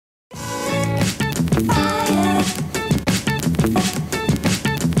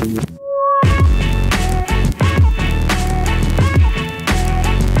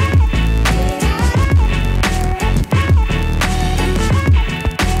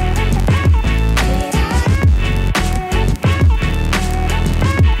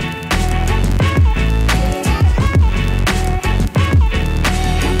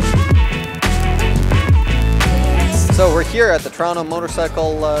Toronto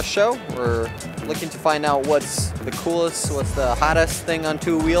Motorcycle Show. We're looking to find out what's the coolest, what's the hottest thing on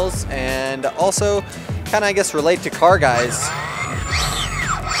two wheels, and also kind of, I guess, relate to car guys.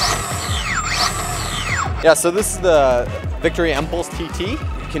 Yeah, so this is the Victory Impulse TT. You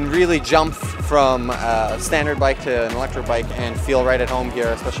can really jump from a standard bike to an electric bike and feel right at home here,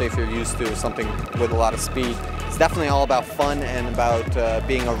 especially if you're used to something with a lot of speed. It's definitely all about fun and about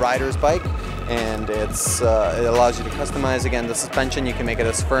being a rider's bike, and it allows you to customize, again, the suspension. You can make it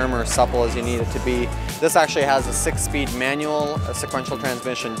as firm or supple as you need it to be. This actually has a 6-speed manual, a sequential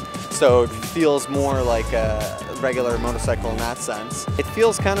transmission, so it feels more like a regular motorcycle in that sense. It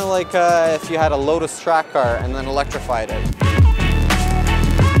feels kind of like if you had a Lotus track car and then electrified it.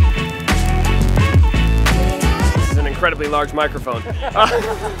 This is an incredibly large microphone.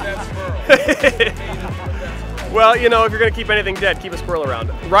 Well, you know, if you're going to keep anything dead, keep a squirrel around.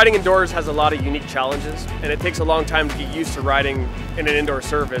 Riding indoors has a lot of unique challenges, and it takes a long time to get used to riding in an indoor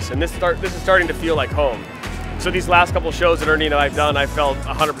surface, and this is starting to feel like home. So these last couple shows that Ernie and I've done, I felt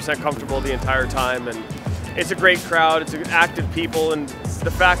 100% comfortable the entire time, and it's a great crowd, it's active people, and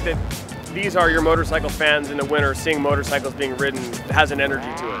the fact that these are your motorcycle fans in the winter seeing motorcycles being ridden has an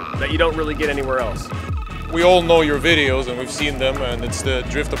energy to it that you don't really get anywhere else. We all know your videos and we've seen them, and it's the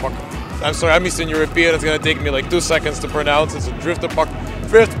I'm sorry, I'm Eastern European, it's gonna take me like 2 seconds to pronounce. It's a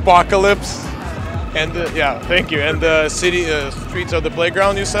Drift-Apocalypse. And yeah, thank you. And the city streets are the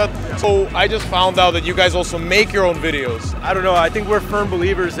playground, you said. So I just found out that you guys also make your own videos. I don't know, I think we're firm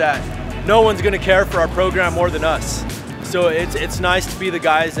believers that no one's gonna care for our program more than us. So it's nice to be the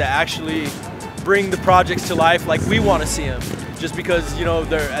guys that actually bring the projects to life like we want to see them. Just because, you know,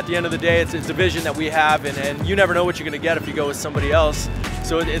 at the end of the day, it's a vision that we have, and you never know what you're going to get if you go with somebody else.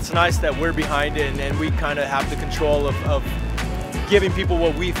 So it's nice that we're behind it, and we kind of have the control of giving people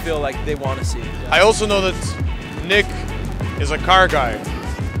what we feel like they want to see. I also know that Nick is a car guy.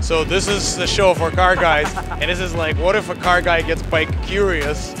 So this is the show for car guys, and this is like, what if a car guy gets bike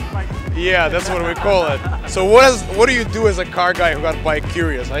curious? Yeah, that's what we call it. So what do you do as a car guy who got bike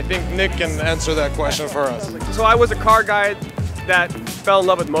curious? I think Nick can answer that question for us. So I was a car guy that fell in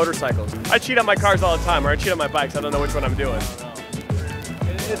love with motorcycles. I cheat on my cars all the time, or I cheat on my bikes. I don't know which one I'm doing.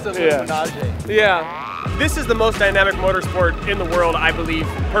 It's a little menage. Yeah. This is the most dynamic motorsport in the world, I believe,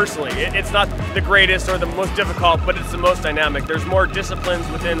 personally. It's not the greatest or the most difficult, but it's the most dynamic. There's more disciplines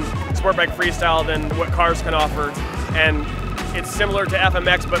within sport bike freestyle than what cars can offer, and it's similar to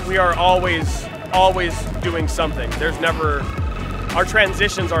FMX, but we are always doing something. There's never, our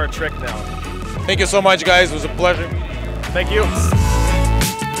transitions are a trick now. Thank you so much, guys. It was a pleasure. Thank you.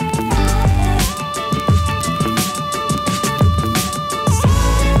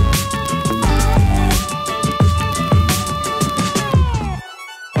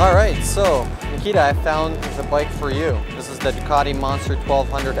 All right, so Nikita, I found the bike for you. This is the Ducati Monster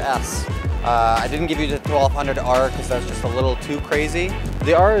 1200S. I didn't give you the 1200R because that's just a little too crazy.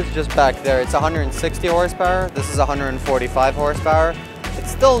 The R is just back there. It's 160 horsepower. This is 145 horsepower.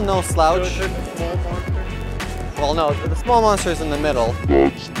 It's still no slouch. So it's a small monster? Well, no, the small monster is in the middle.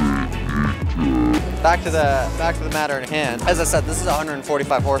 Back to the matter at hand. As I said, this is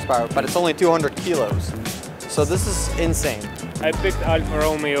 145 horsepower, but it's only 200 kilos. So this is insane. I picked Alfa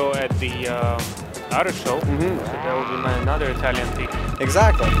Romeo at the auto show, so that will be another Italian team.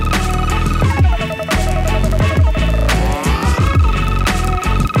 Exactly.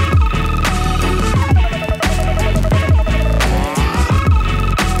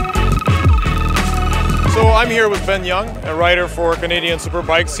 So I'm here with Ben Young, a rider for Canadian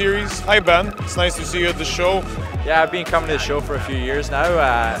Superbike Series. Hi Ben, it's nice to see you at the show. Yeah, I've been coming to the show for a few years now.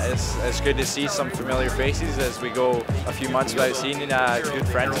 It's good to see some familiar faces as we go a few months without seeing good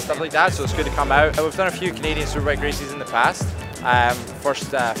friends and stuff like that, so it's good to come out. We've done a few Canadian Superbike races in the past. First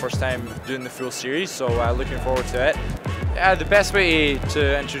time doing the full series, so looking forward to it. Yeah, the best way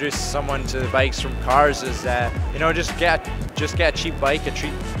to introduce someone to the bikes from cars is, you know, just get a cheap bike, a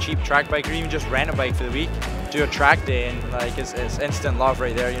cheap track bike, or even just rent a bike for the week. Do a track day, and like it's instant love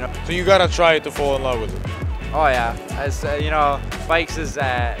right there, you know. So you gotta try to fall in love with it. Oh yeah, as you know, bikes is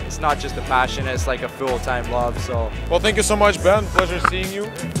it's not just a passion; it's like a full-time love. So. Well, thank you so much, Ben. Pleasure seeing you.